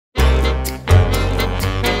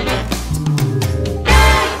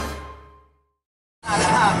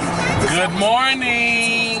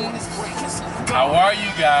morning. How are you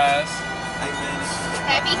guys?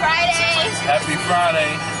 Happy Friday. Happy Friday.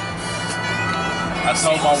 I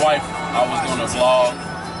told my wife I was gonna vlog.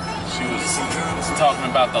 She was talking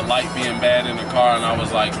about the light being bad in the car, and I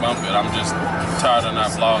was like, bump it. I'm just tired of not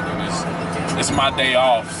vlogging. It's my day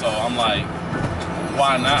off, so I'm like,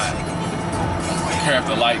 why not? I don't care if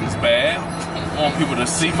the lighting's bad. I want people to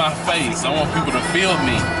see my face. I want people to feel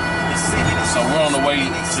me. So we're on the way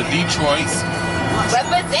to Detroit.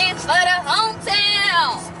 Represent for the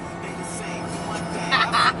hometown.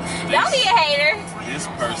 Don't be a hater. This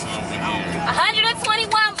person over here. 121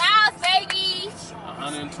 miles, baby.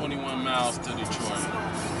 121 miles to Detroit.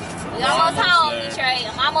 We almost home, Detroit.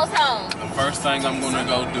 I'm almost home. The first thing I'm gonna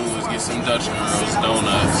go do is get some Dutch Girls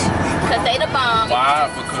donuts. Cause they the bomb. Why?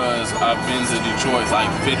 Because I've been to Detroit like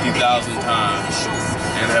 50,000 times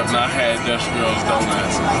and have not had Dutch Girls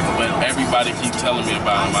donuts. But everybody keeps telling me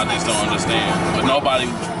about them. I just don't understand. But nobody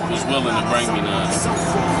was willing to bring me none.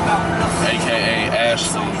 AKA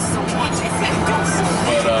Ashley.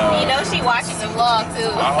 But you know she watches the vlog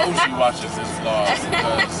too. I hope she watches this vlog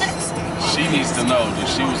because she needs to know that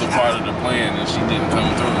she was a part of the plan and she didn't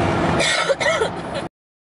come through.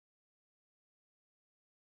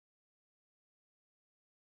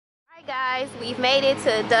 Alright guys, we've made it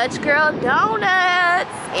to Dutch Girl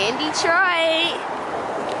Donuts in Detroit.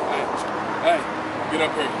 Hey, get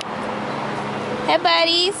up here. Hey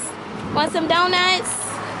buddies, want some donuts?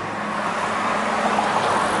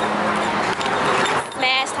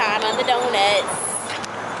 Smash time on the donuts.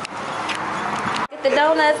 Get the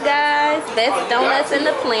donuts, guys. Best donuts in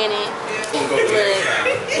the planet. Look,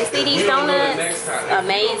 you see these donuts?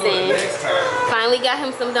 Amazing. Finally got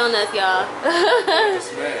him some donuts, y'all.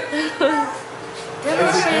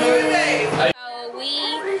 So we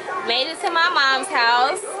made it to my mom's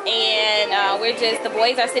house, and the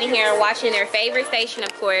boys are sitting here watching their favorite station,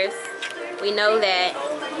 of course. We know that.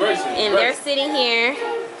 And they're sitting here.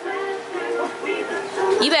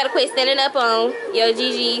 You better quit standing up on your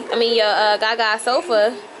Gaga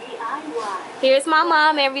sofa. Here's my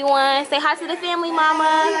mom, everyone. Say hi to the family, mama.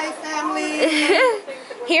 Hi, family.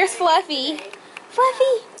 Here's Fluffy.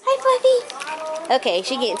 Fluffy. Hi, Fluffy. Okay,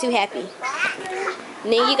 she getting too happy.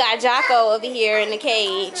 And then you got Jocko over here in the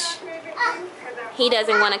cage. He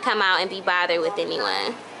doesn't want to come out and be bothered with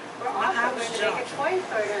anyone.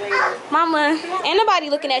 Mama, ain't nobody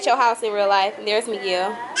looking at your house in real life. There's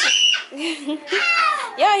Miguel.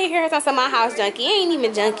 Y'all hear her talking about my house junkie. He ain't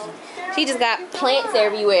even junkie. She just got plants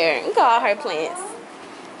everywhere. Look at all her plants.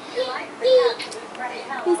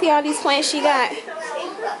 You see all these plants she got?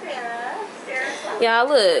 Y'all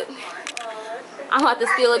look. I'm about to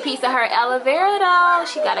steal a piece of her aloe vera though.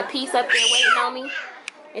 She got a piece up there waiting on me.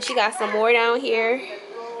 And she got some more down here.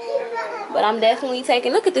 But I'm definitely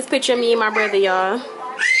taking, look at this picture of me and my brother, y'all.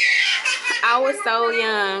 I was so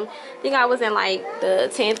young. I think I was in like the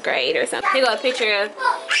 10th grade or something. Here go a picture of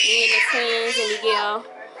me and the twins and Miguel.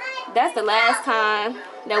 That's the last time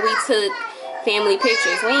that we took family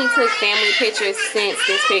pictures. We ain't took family pictures since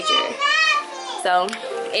this picture. So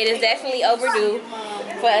it is definitely overdue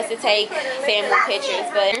for us to take family pictures.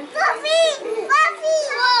 But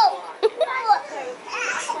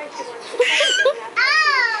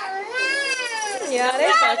yeah,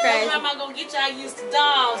 they're so crazy. Grandma gonna get y'all used to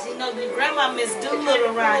dogs. You know, your grandma Miss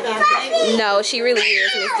Doolittle right here. No, she really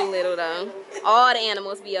is Miss Doolittle though. All the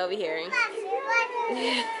animals be over here.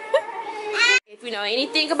 If you know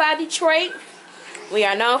anything about Detroit, we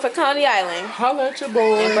are known for Coney Island. Holla at your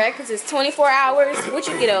boy. And breakfast is 24 hours. What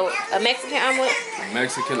you get, a Mexican omelet?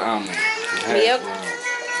 Mexican omelet. Yep.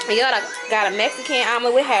 We got a Mexican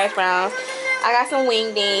omelet with hash browns. I got some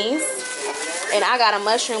wingdings. And I got a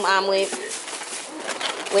mushroom omelet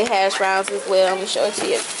with hash browns as well. Let me show it to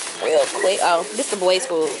you real quick. Oh, this is the boys'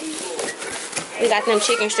 food. We got them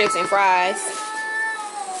chicken strips and fries.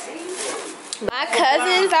 My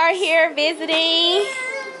cousins are here visiting.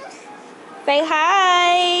 Say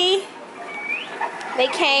hi. They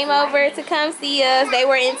came over to come see us. They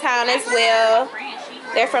were in town as well.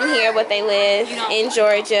 They're from here, but they live in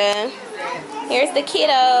Georgia. Here's the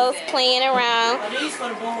kiddos playing around.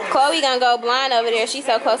 Chloe gonna go blind over there. She's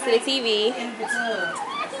so close to the TV.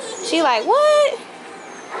 She like, what?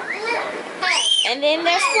 And then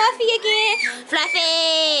there's Fluffy again.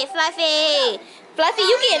 Fluffy, Fluffy. Fluffy,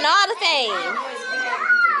 you getting all the things.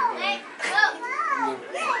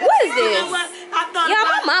 What is this? Yeah,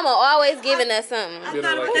 my mama always giving us something. I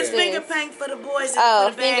thought it was finger paint for the boys.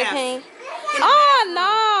 Oh, finger paint. Oh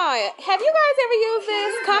no! Have you guys ever used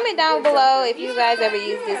this? Comment down below if you guys ever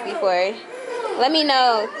used this before. Let me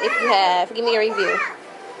know if you have. Give me a review.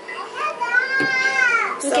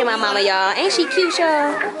 Look at my mama, y'all. Ain't she cute,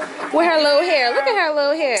 y'all? With her little hair. Look at her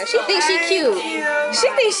little hair. She thinks she cute. She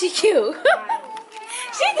thinks she cute.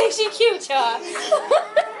 She thinks she cute, y'all.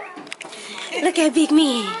 Look at Big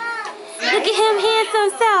Man. Look at him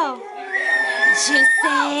handsome self.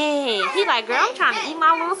 Juicy. He like, girl, I'm trying to eat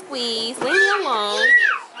my little squeeze. Leave me alone.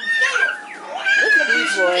 Look at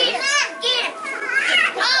these boys.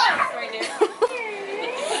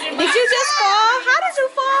 Did you just fall? How did you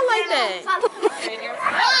fall like that?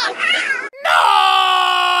 No!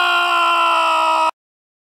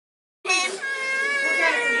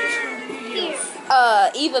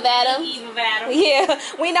 Eve of Adam. Eve of Adam. Yeah,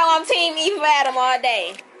 we know I'm team Eve of Adam all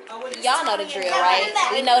day. Y'all know the drill, right?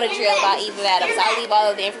 We know the drill about Eve of Adam, so I'll leave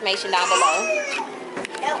all of the information down below.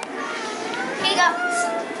 Here you go.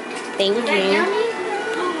 Thank you.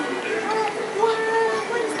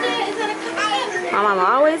 My mama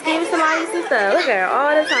always gives somebody some stuff. Look at her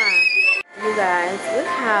all the time. You guys, look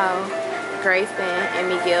how Grayson and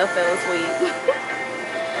Miguel fell asleep.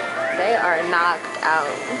 They are knocked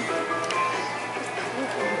out.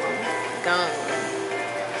 Gone.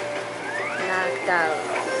 Knocked out.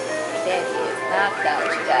 That is knocked out,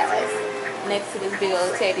 you guys. Next to this big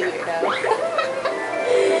old teddy bear, though.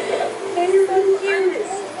 They're so cute.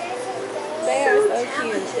 They are so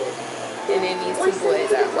cute. And then these two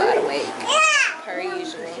boys are wide awake, per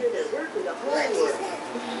usual.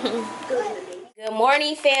 Good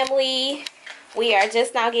morning, family. We are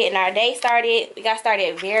just now getting our day started. We got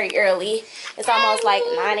started very early. It's almost like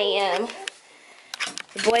 9 a.m.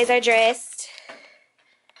 The boys are dressed.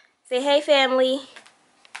 Say hey, family.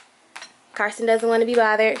 Carson doesn't want to be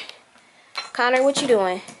bothered. Connor, what you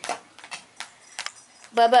doing?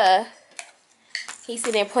 Bubba. He's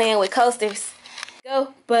sitting there playing with coasters.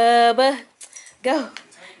 Go, Bubba. Go.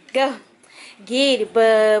 Go. Get it,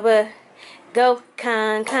 Bubba. Go,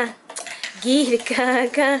 Con. Get it,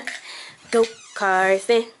 Con. Go,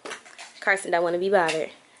 Carson. Carson don't want to be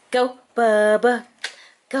bothered. Go, Bubba.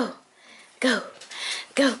 Go. Go.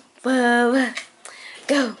 Go, Bubba.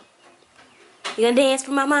 Go. You gonna dance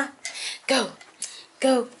for mama? Go.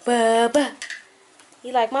 Go, Bubba.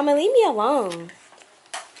 He like, mama, leave me alone.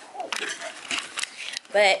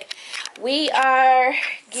 But we are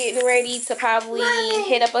getting ready to probably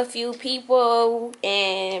hit up a few people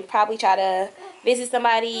and probably try to visit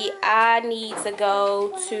somebody. I need to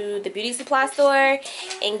go to the beauty supply store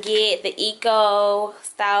and get the Eco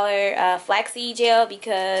Styler flaxseed gel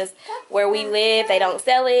because where we live they don't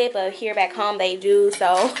sell it, but here back home they do.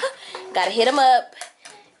 So gotta hit them up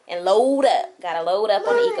and load up. Gotta load up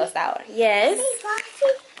on the Eco Styler. Yes.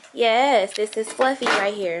 Yes, this is Fluffy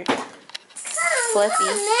right here. Fluffy,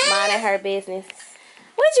 minding her business.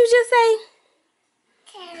 What'd you just say?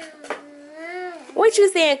 What you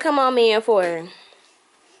saying come on man for?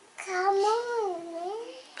 Come on, man.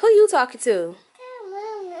 Who you talking to? Come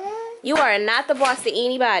on, man. You are not the boss to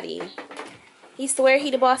anybody. He swear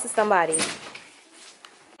he the boss to somebody.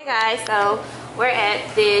 Hey guys, so we're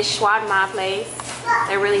at this shawarma place.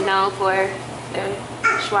 They're really known for their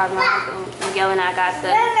shawarma. Miguel and I got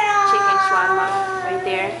the chicken shawarma right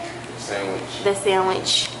there. Sandwich. The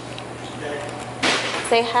sandwich.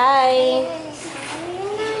 Say hi.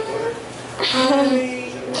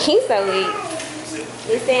 He's so weak.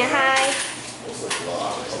 You saying hi?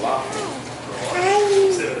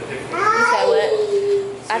 You said what?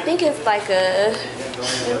 I think it's like a.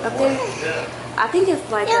 I think it's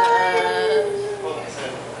like a.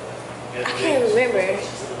 I can't remember.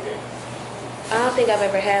 I don't think I've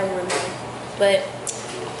ever had one though. But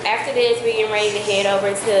after this, we're getting ready to head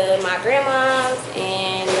over to my grandma's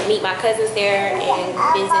and meet my cousins there and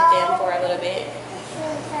visit them for a little bit.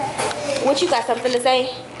 What, you got something to say?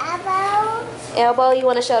 Elbow. Elbow? You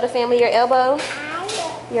want to show the family your elbow?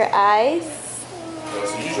 Your eyes?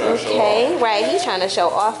 Okay, right. He's trying to show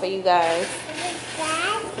off for you guys.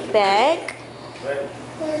 Back.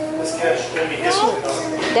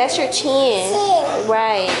 That's your chin.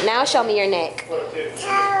 Right. Now show me your neck.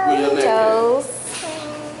 Toes.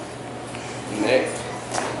 Neck.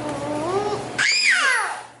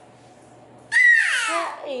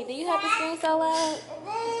 Hey, do you have to scream so loud?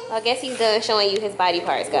 I guess he's done showing you his body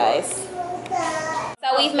parts, guys.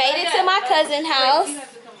 So we've made it to my cousin's house.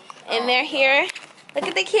 And they're here. Look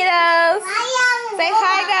at the kiddos. Say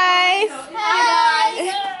hi, guys. Hi,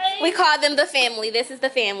 guys. We call them the family. This is the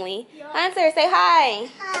family. Hunter, say hi.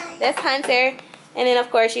 Hi. That's Hunter. And then,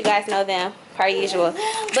 of course, you guys know them, per usual.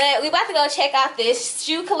 But we about to go check out this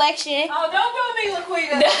shoe collection. Oh, don't do me,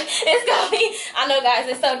 LaQuida. It's gonna be, I know, guys,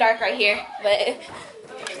 it's so dark right here. But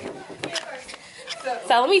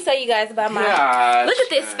so let me tell you guys about my. Gosh, look at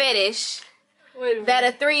this fetish that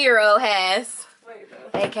a 3-year-old has.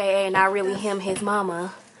 AKA not really him, his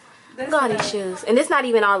mama. Look at all these shoes. And it's not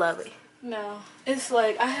even all of it. No. It's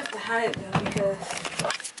like, I have to hide them because...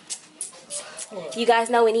 You guys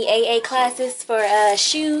know any AA classes for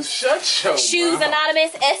shoes? Shut your Shoes mouth.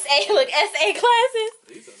 Anonymous, SA, look, SA classes.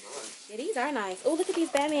 These are nice. Yeah, these are nice. Oh, look at these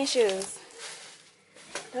Batman shoes.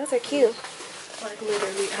 Those are cute. Like,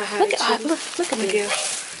 literally, I hide Look at look at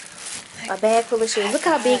this. A bag full of shoes. Look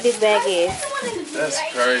how big this bag is. That's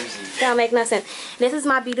crazy. Don't make no sense. This is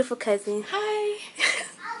my beautiful cousin. Hi.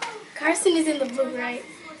 Carson is in the blue, right?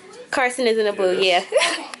 Carson is in the blue, yeah.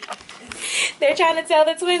 They're trying to tell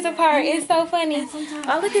the twins apart. It's so funny.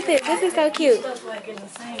 Oh, look at this. This is so cute. Stuff like in the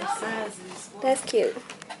same sizes. That's cute.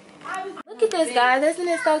 Look at this, guys. Isn't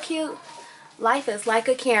it so cute? Life is like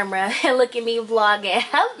a camera. And look at me vlogging.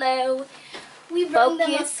 Hello. We brought them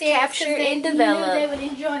Focus, upstairs capture, 'cause they and knew develop. They would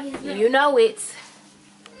enjoy his You know it.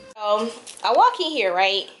 I walk in here,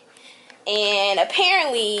 right? And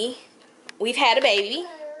apparently, we've had a baby.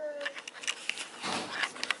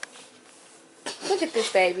 Look at this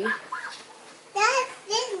baby. That's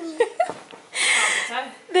Disney.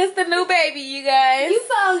 This the new baby, you guys. You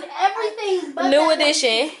found everything but New that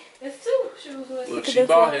edition. There's two shoes with Look, she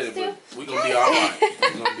bald headed, but we gonna be alright. We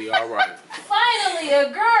gonna be alright. Finally, a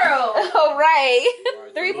girl. All right.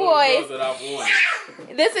 3 boys. That I've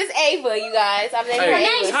wanted. This is Ava, you guys. I'm named her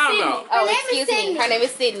Hey, Ava. time out. Oh, Her name is excuse me. Sydney. Her name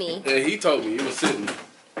is Sydney. Yeah, he told me he was sitting.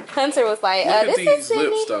 Hunter was like, Look at this is these Sydney.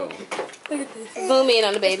 lips, though. Zoom in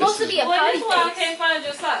on the baby. supposed to be a Well, party this why I face. can't find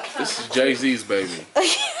your socks. This is Jay-Z's baby.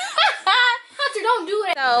 Hunter, don't do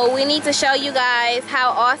it. So we need to show you guys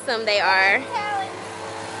how awesome they are.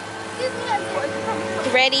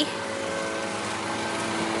 Ready?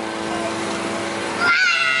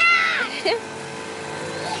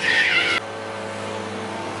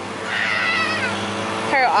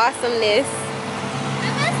 Her awesomeness.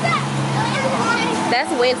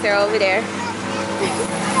 That's Winter over there.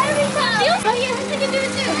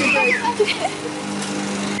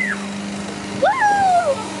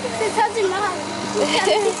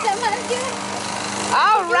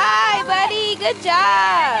 All right, buddy. Good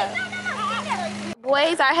job.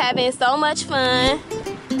 Boys are having so much fun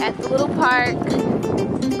at the little park,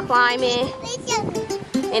 climbing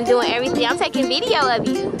and doing everything. I'm taking video of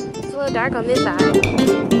you. It's a little dark on this side.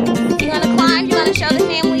 You gonna climb? You gonna show the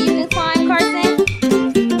family you can climb, Carson?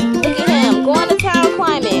 Look at him going to town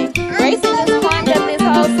climbing. Grayson just climbed up this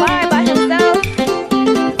whole slide by himself.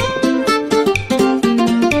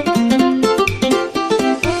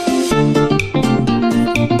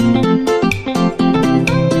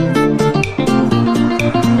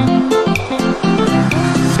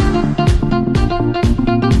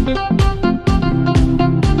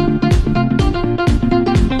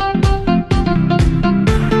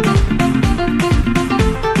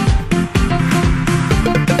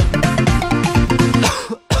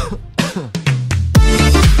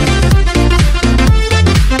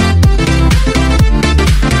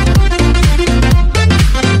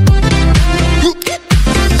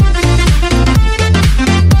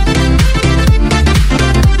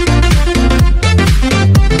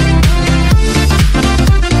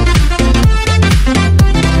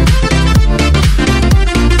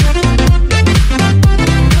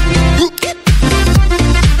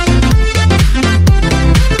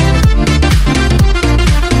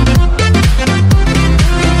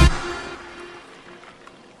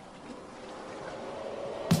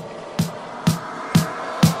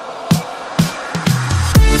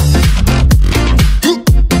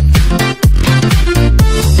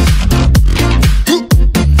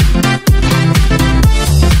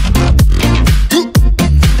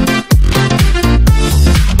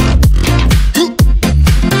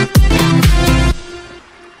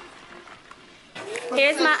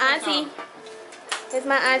 Here's my auntie. Here's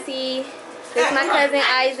my auntie. Here's my cousin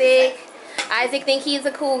Isaac. Isaac think he's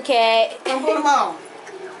a cool cat. Come put them on.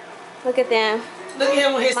 Look at them. Look at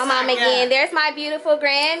him with his My mom sock again. on. There's my beautiful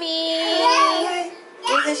Grammy.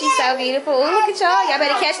 Isn't she so beautiful? Ooh, look at y'all. Y'all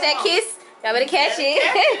better catch that kiss. Y'all better catch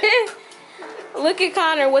it. Look at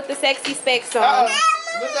Connor with the sexy specs on.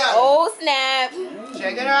 Look out. Oh, snap.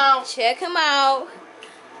 Check it out. Check him out.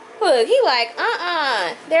 Look, he like,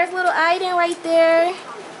 There's little Aiden right there.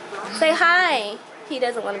 Say hi. He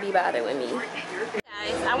doesn't want to be bothered with me.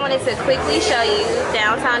 Guys, I wanted to quickly show you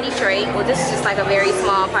downtown Detroit. Well, this is just like a very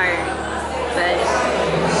small part. But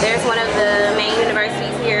there's one of the main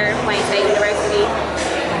universities here, Wayne State University.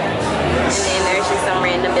 And then there's just some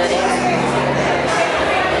random buildings.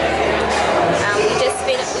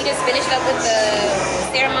 We just finished up with the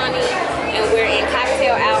ceremony, and we're in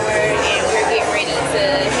cocktail hour, and we're getting ready to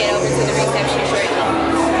head over to the reception shortly.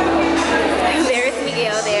 There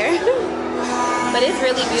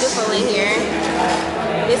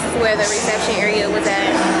where the reception area was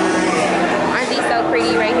at. Aren't these so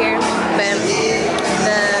pretty right here? But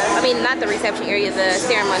not the reception area, the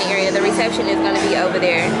ceremony area. The reception is going to be over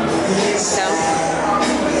there. So,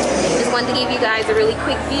 just wanted to give you guys a really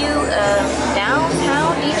quick view of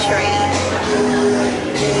downtown Detroit.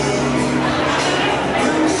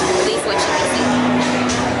 At least what you can see.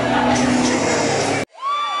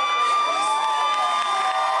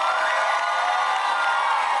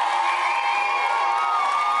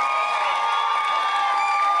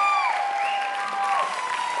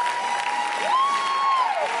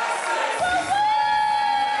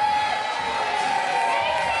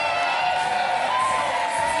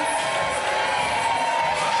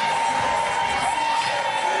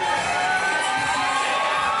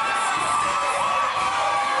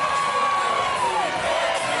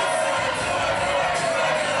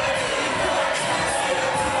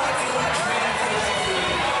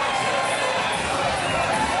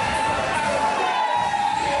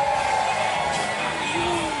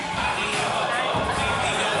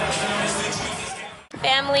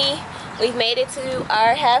 Family, we've made it to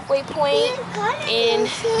our halfway point in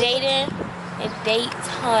Dayton and Dayton.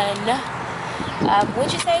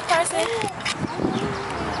 What'd you say, Carson?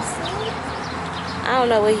 I don't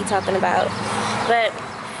know what he's talking about, but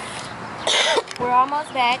we're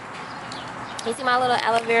almost back. You see my little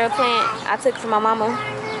aloe vera plant I took from my mama?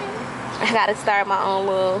 I gotta start my own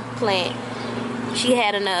little plant. She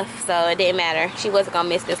had enough, so it didn't matter. She wasn't gonna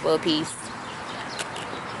miss this little piece.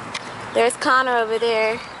 There's Connor over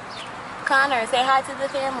there. Connor, say hi to the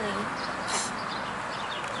family.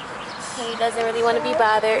 He doesn't really want to be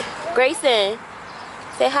bothered. Grayson,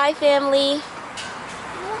 say hi, family.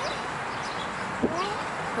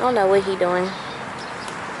 I don't know what he's doing.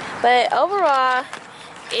 But overall,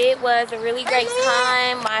 it was a really great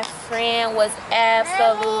time. My friend was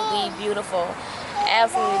absolutely beautiful.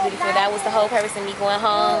 Absolutely beautiful. That was the whole purpose of me going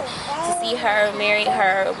home, to see her marry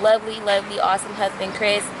her lovely, lovely, awesome husband,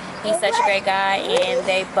 Chris. He's such a great guy, and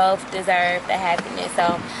they both deserve the happiness.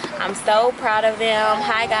 So I'm so proud of them.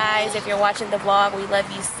 Hi guys, if you're watching the vlog, we love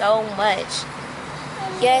you so much.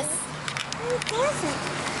 Yes?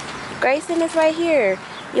 Grayson is right here.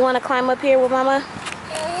 You want to climb up here with mama?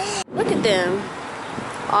 Look at them,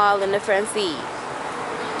 all in the front seat.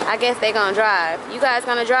 I guess they're gonna drive. You guys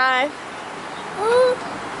gonna drive?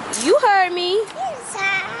 You heard me.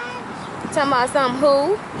 Talking about something.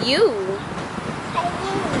 Who? You.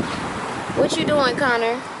 What you doing,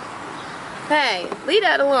 Connor? Hey, leave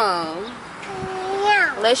that alone.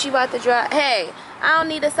 Yeah. Unless you about to drive. Hey, I don't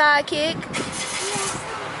need a sidekick.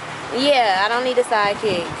 Yeah, I don't need a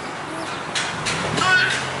sidekick.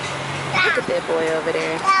 Look at that boy over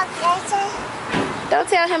there. Don't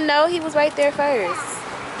tell him no, he was right there first.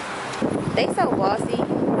 They so bossy. I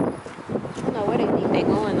don't know where they think they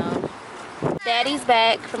going on. Daddy's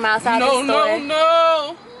back from outside the store.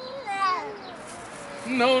 No.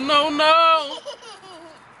 No, no, no.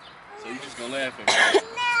 So you just gonna laugh at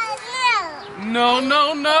me? No,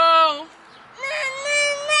 no, no.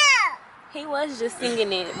 He was just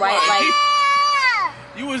singing it, right? Like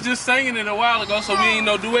you was just singing it a while ago, so we ain't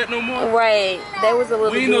no duet no more. Right. There was a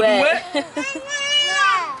little we ain't duet. No duet?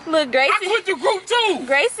 Look, Grayson. I quit the group too.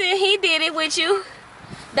 Grayson, he did it with you.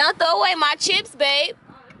 Don't throw away my chips, babe.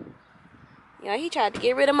 Yeah, he tried to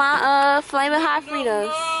get rid of my flaming hot Fritos.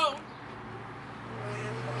 No.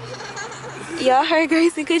 Y'all heard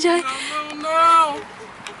Grayson? Good job. No.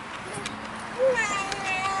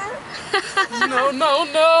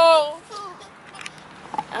 No.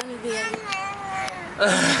 I'm gonna be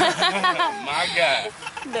My God.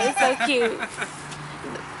 They're so cute.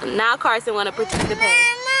 Now Carson wanna participate.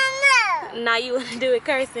 Now you wanna do it,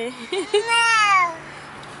 Carson. No.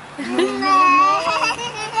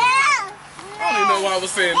 I don't even know why I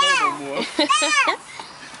was saying no more.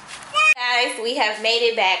 Guys, we have made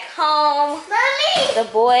it back home. Mommy. The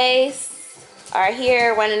boys are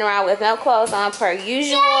here running around with no clothes on per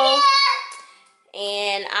usual.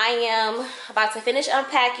 And I am about to finish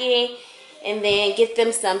unpacking and then get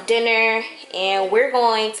them some dinner. And we're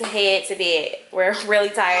going to head to bed. We're really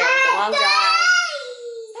tired. It's a long drive.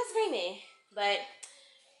 Stop screaming. But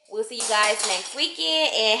we'll see you guys next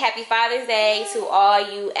weekend. And happy Father's Day to all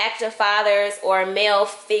you active fathers or male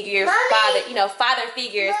figure father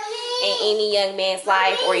figures in any young man's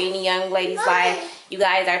life or any young lady's life. You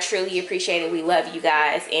guys are truly appreciated. We love you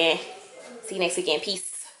guys. And see you next weekend.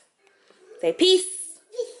 Peace. Say peace.